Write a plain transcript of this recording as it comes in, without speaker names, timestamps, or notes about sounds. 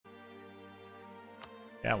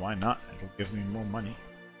Yeah, why not? It'll give me more money.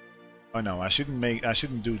 Oh no, I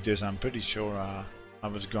shouldn't do this. I'm pretty sure I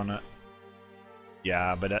was gonna.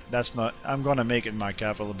 Yeah, but that's not. I'm gonna make it my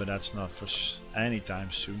capital, but that's not for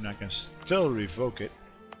anytime soon. I can still revoke it.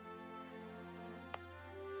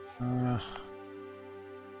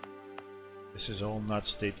 This is all not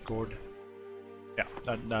state court. Yeah,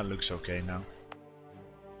 that looks okay now.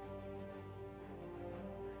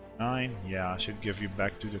 9. Yeah, I should give you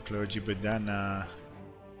back to the clergy, but then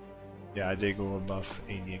yeah, they go above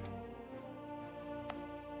 80 again.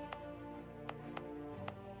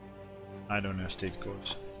 I don't have state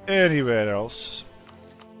courts anywhere else.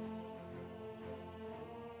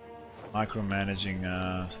 Micromanaging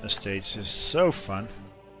estates is so fun.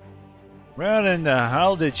 Where in the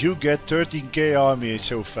hell did you get 13k army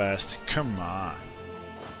so fast? Come on.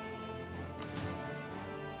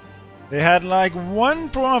 They had like one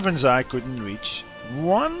province I couldn't reach.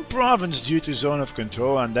 One province due to zone of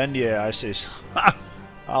control, and then yeah, I says, ha!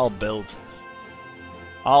 I'll build.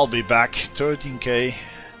 I'll be back. 13k.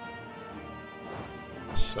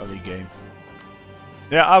 Silly game.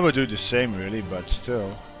 Yeah, I would do the same really, but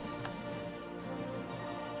still.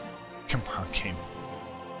 Come on, game.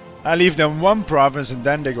 I leave them one province and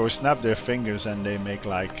then they go snap their fingers and they make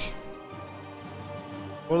like...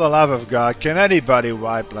 For the love of God, can anybody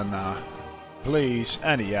wipe Lana? Please.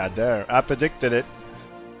 And yeah, there. I predicted it.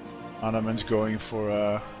 Ottoman's going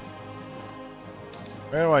for...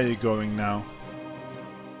 Where are you going now?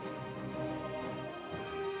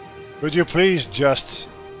 Could you please just...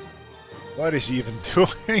 What is he even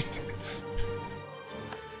doing?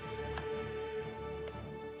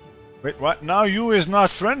 Wait, what? Now you is not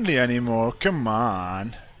friendly anymore. Come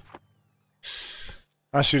on.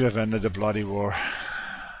 I should have ended the bloody war.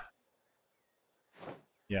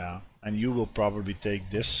 Yeah, and you will probably take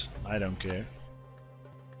this. I don't care.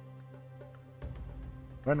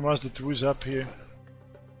 When was the truce up here?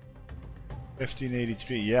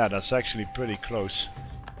 1583. Yeah, that's actually pretty close.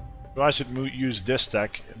 So I should use this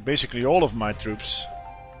tech. Basically all of my troops.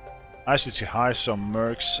 I should hire some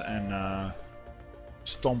mercs and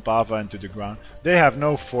stomp Ava into the ground. They have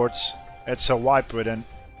no forts. It's a wipe within.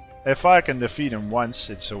 If I can defeat them once,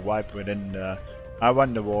 it's a wipe within. I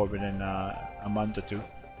won the war within a month or two.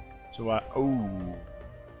 So oh,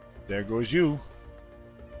 there goes you.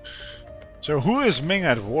 So who is Ming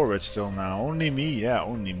at war with still now? Only me. Yeah,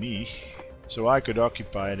 only me. So I could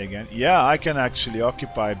occupy it again. Yeah, I can actually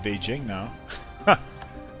occupy Beijing now.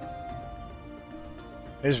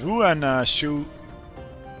 Is Wu and Shu...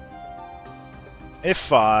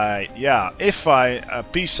 If I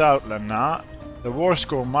peace out Lana, the war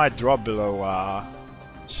score might drop below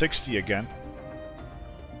 60 again.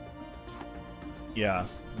 Yeah,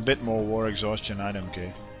 a bit more war exhaustion, I don't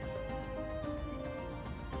care.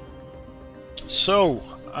 So,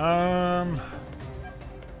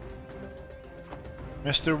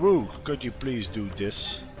 Mr. Wu, could you please do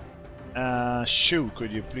this? Shu,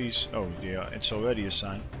 could you please? Oh yeah, it's already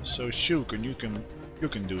assigned. So Shu, you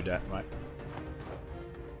can do that, right?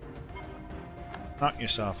 Knock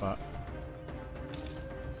yourself out.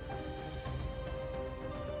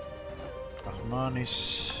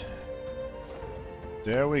 Rahmanis.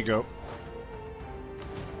 There we go.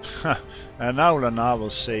 And now Lana will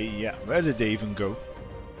say, yeah, where did they even go?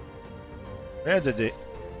 Where did they?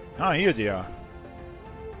 Ah, here they are.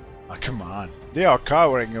 Oh, come on. They are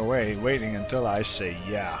cowering away, waiting until I say,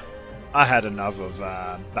 yeah, I had enough of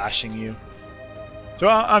bashing you. So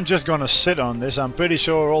I'm just gonna sit on this. I'm pretty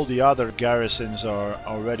sure all the other garrisons are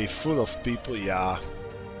already full of people. Yeah.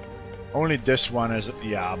 Only this one is,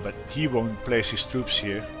 yeah, but he won't place his troops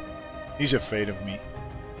here. He's afraid of me.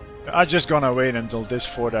 I'm just gonna wait until this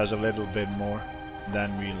fort has a little bit more.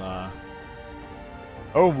 Then we'll,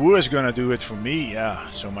 Oh, Wu is gonna do it for me. Yeah,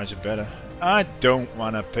 so much better. I don't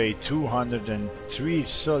wanna pay 203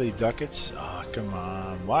 silly ducats. Ah, oh, come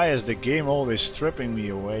on. Why is the game always stripping me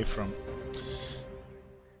away from...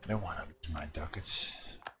 I don't wanna lose my ducats.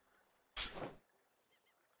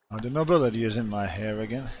 Oh, the nobility is in my hair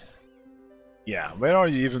again. Yeah, where are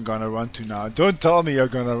you even gonna run to now? Don't tell me you're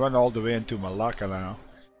gonna run all the way into Malacca now.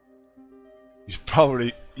 He's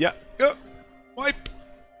probably... Yeah, wipe!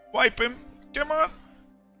 Wipe him! Come on!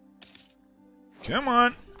 Come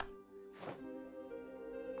on!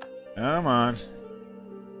 Come on.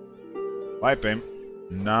 Wipe him.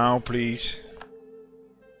 Now, please.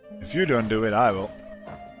 If you don't do it, I will.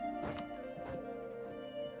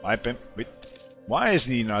 Wipe him. Wait. Why is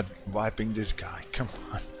he not wiping this guy? Come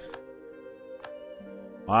on.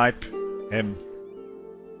 Wipe him.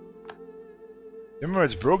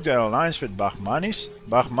 Timurids broke their alliance with Bahmanis.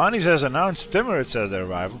 Bahmanis has announced Timurids as their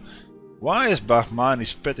rival. Why is Bahmani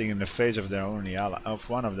spitting in the face of their only ally? Of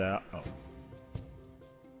one of their... Oh.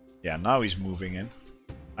 Yeah, now he's moving in.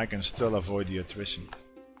 I can still avoid the attrition.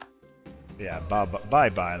 Yeah,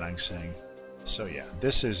 bye-bye, Lang saying. So yeah,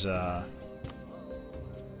 this is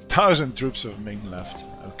 1,000 troops of Ming left.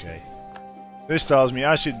 Okay. This tells me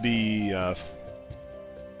I should be...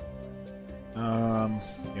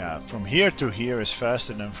 yeah, from here to here is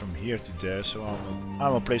faster than from here to there, so I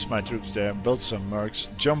will place my troops there, build some mercs,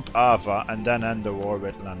 jump Ava, and then end the war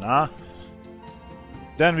with Lana.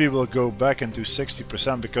 Then we will go back into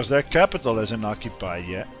 60% because their capital isn't occupied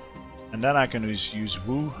yet. And then I can use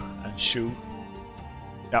Wu and Shu.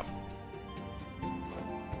 Yep.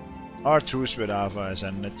 Our truce with Ava is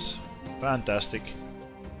ended. Fantastic.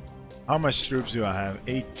 How much troops do I have?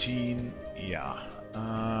 18. Yeah.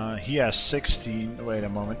 He has 16. Wait a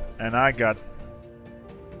moment. And I got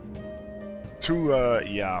 2.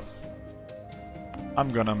 Yeah.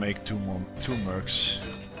 I'm gonna make 2 mercs.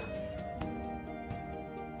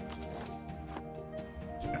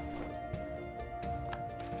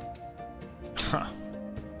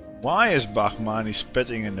 Why is Bahmani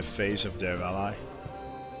spitting in the face of their ally?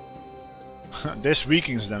 This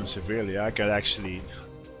weakens them severely. I could actually...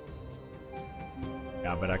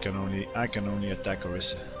 Yeah, but I can only attack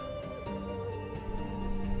Orissa.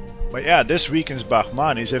 But yeah, this weakens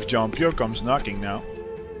Bahmanis. If Jampur comes knocking now,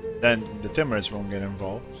 then the Timurids won't get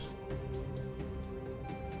involved.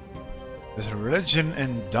 The religion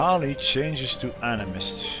in Dali changes to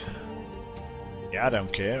Animist. Yeah, I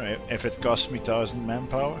don't care if it costs me 1,000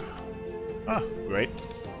 manpower. Ah, great.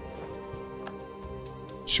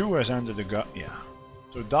 Shu has entered the gut. Yeah.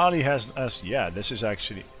 So Dali has yeah, this is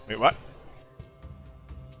actually... Wait, what?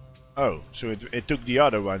 Oh, so it took the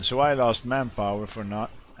other one. So I lost manpower for not...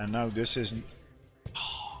 And now this isn't...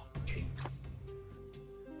 Oh, okay.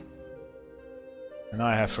 And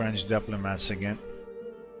I have French diplomats again.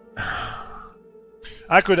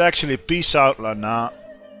 I could actually peace out Lana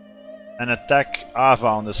and attack Ava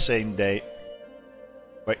on the same day.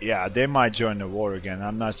 But yeah, they might join the war again.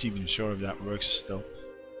 I'm not even sure if that works still.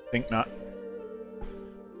 Think not.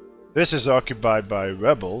 This is occupied by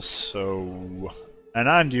rebels, so... And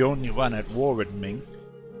I'm the only one at war with Ming.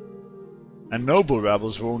 And noble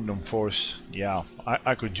rebels won't enforce... Yeah,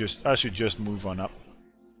 I should just move on up.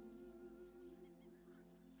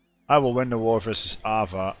 I will win the war versus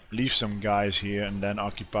Ava, leave some guys here and then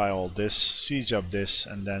occupy all this, siege up this,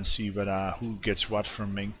 and then see who gets what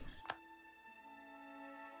from Ming.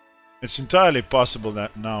 It's entirely possible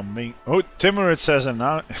that now Ming... Oh, Timurid says and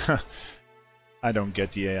now... I don't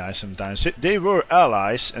get the AI sometimes. They were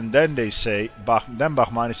allies and then they say... Then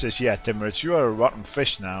Bahmani says, yeah Timurid, you are a rotten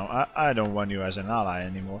fish now. I don't want you as an ally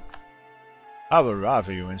anymore. I will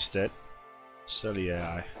rather you instead. Silly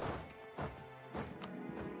AI.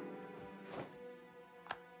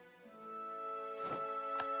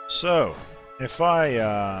 So, if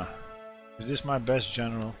I... is this my best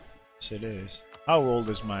general? Yes it is. How old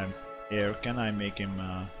is my heir? Can I make him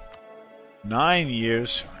 9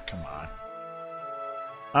 years? Oh, come on.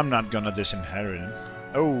 I'm not gonna disinherit him.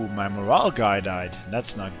 Oh, my morale guy died.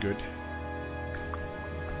 That's not good.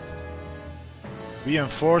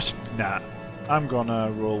 Reinforce? Nah. I'm gonna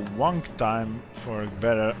roll 1 time for a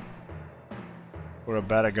better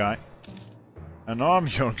guy. An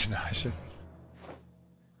army organizer.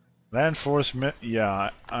 Land force,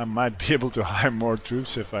 yeah, I might be able to hire more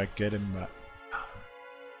troops if I get him. Come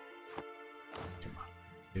on,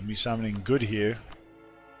 give me something good here.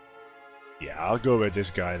 Yeah, I'll go with this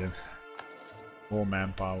guy then. More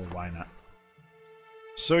manpower, why not?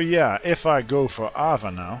 So yeah, if I go for Ava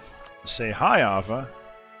now, say hi Ava,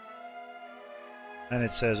 and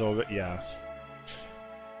it says over, yeah.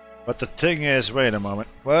 But the thing is, wait a moment.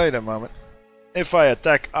 If I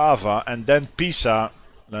attack Ava and then peace out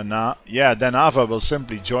Lana, yeah, then Ava will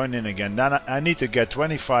simply join in again. Then I need to get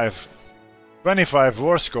 25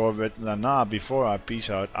 war score with Lana before I peace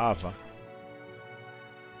out Ava.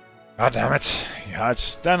 God damn it. Yeah,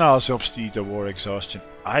 then I'll substitute the war exhaustion.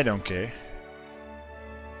 I don't care.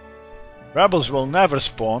 Rebels will never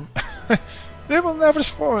spawn. They will never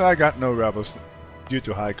spawn. I got no rebels due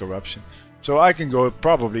to high corruption. So I can go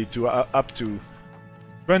probably to up to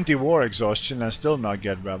 20 war exhaustion and still not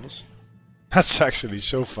get rebels. That's actually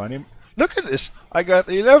so funny. Look at this. I got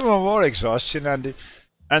 11 war exhaustion and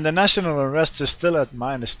the national unrest is still at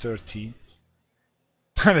 -13.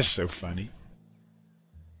 That is so funny.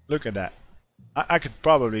 Look at that. I could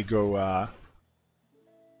probably go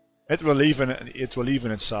it will even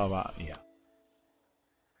itself out. Yeah.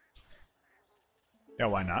 Yeah,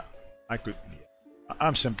 why not? I could.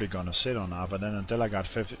 I'm simply gonna sit on Ava then until I got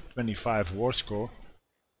 25 war score.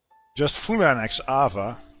 Just full annex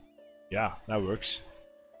Ava. Yeah, that works.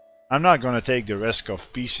 I'm not gonna take the risk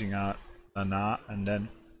of piecing out Lana and then,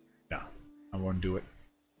 yeah, I won't do it.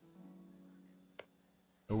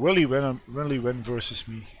 Will he win versus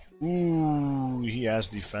me? Ooh, he has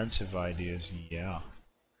defensive ideas. Yeah,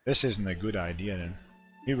 this isn't a good idea then.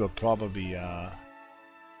 He will probably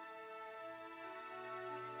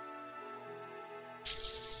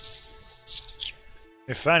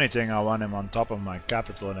if anything, I want him on top of my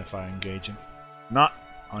capital, and if I engage him, not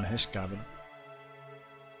on his capital.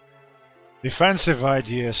 Defensive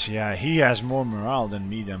ideas, yeah, he has more morale than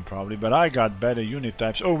me then probably, but I got better unit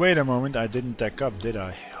types. Oh, wait a moment, I didn't tech up, did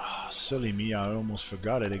I? Oh, silly me, I almost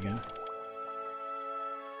forgot it again.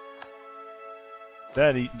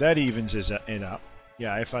 That evens it out.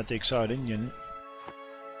 Yeah, if I take South Indian.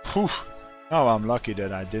 Whew. Oh, I'm lucky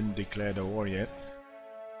that I didn't declare the war yet.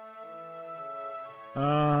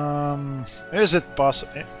 Is it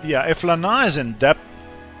possible? Yeah, if Lana is in debt,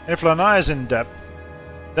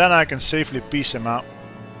 then I can safely piece him out.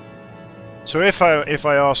 So if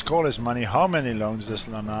I ask all his money, how many loans does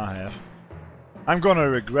Lana have? I'm gonna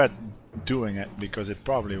regret doing it because it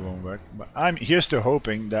probably won't work. But here's to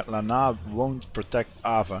hoping that Lana won't protect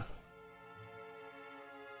Ava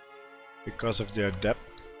because of their debt.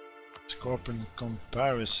 Scorpion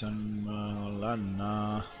comparison,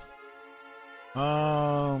 Lana.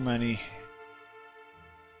 How many?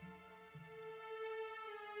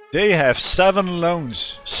 They have 7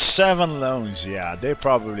 loans. 7 loans, yeah, they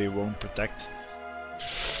probably won't protect.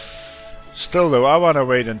 Still though, I want to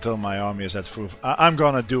wait until my army is at full. I'm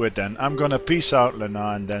gonna do it then. I'm gonna peace out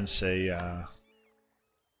Lana and then say I'm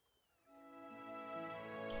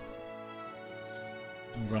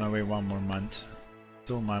gonna wait 1 more month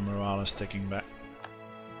till my morale is ticking back.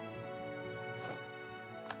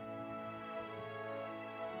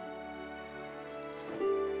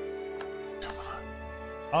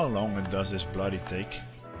 How long does this bloody take?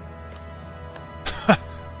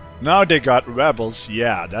 Now they got rebels.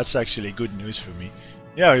 Yeah, that's actually good news for me.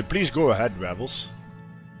 Yeah, please go ahead, rebels.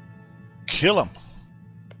 Kill them.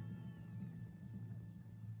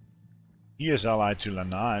 He is allied to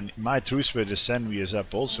Lana, and my truce with the Senwi is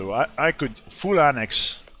up also. I could full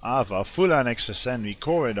annex Ava, full annex the Senwi,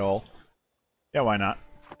 core it all. Yeah, why not?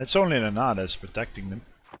 It's only Lana that's protecting them.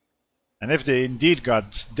 And if they indeed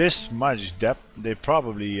got this much debt, they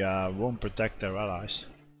probably won't protect their allies.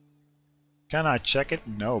 Can I check it?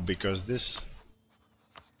 No, because this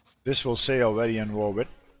will say already in war with.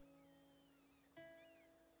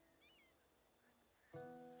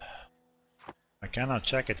 I cannot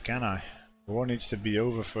check it, can I? War needs to be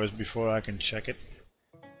over first before I can check it.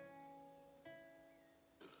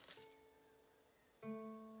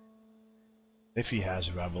 If he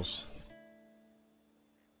has rebels.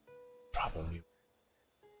 Probably.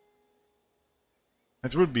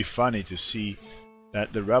 It would be funny to see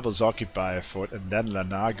that the rebels occupy a fort and then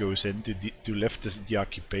Lana goes in to lift the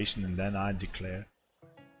occupation and then I declare.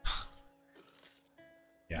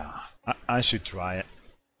 Yeah, I should try it.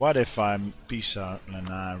 What if I peace out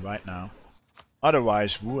Lana right now?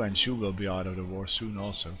 Otherwise Wu and Shu will be out of the war soon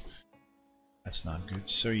also. That's not good.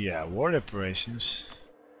 So yeah, war reparations.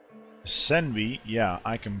 Senwi, yeah,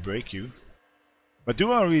 I can break you. But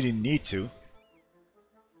do I really need to?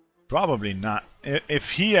 Probably not.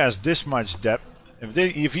 If he has this much debt,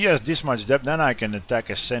 if he has this much debt, then I can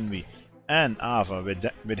attack a Senwi and Ava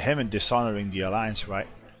with him dishonoring the alliance, right?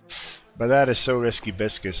 But that is so risky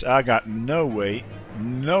biscuits. I got no way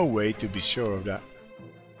to be sure of that.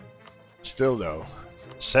 Still though,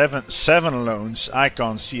 seven loans. I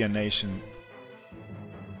can't see a nation.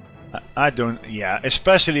 I don't. Yeah,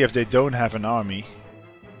 especially if they don't have an army.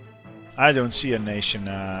 I don't see a nation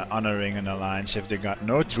honoring an alliance if they got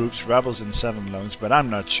no troops, rebels and 7 loans, but I'm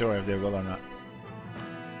not sure if they will or not.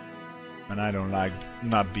 And I don't like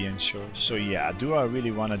not being sure. So yeah, do I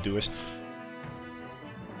really want to do this?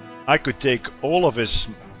 I could take all of his...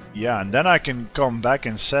 Yeah, and then I can come back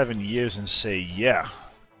in 7 years and say, yeah.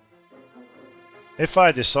 If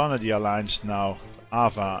I dishonor the alliance now,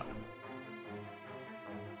 Ava...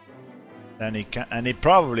 Then he can, and he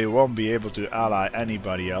probably won't be able to ally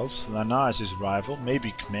anybody else. Lana is his rival,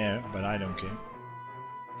 maybe Khmer, but I don't care.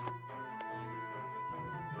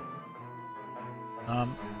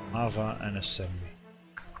 Ava and a Senwi.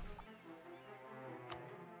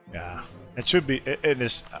 Yeah, it should be. It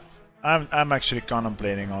is. I'm actually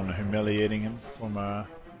contemplating on humiliating him from a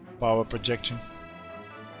power projection.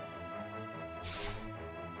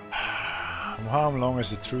 How long is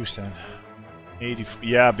the truce then? 80,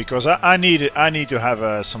 yeah, because I need to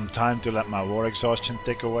have some time to let my war exhaustion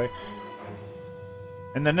tick away.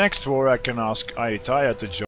 In the next war I can ask Ayutthaya to join.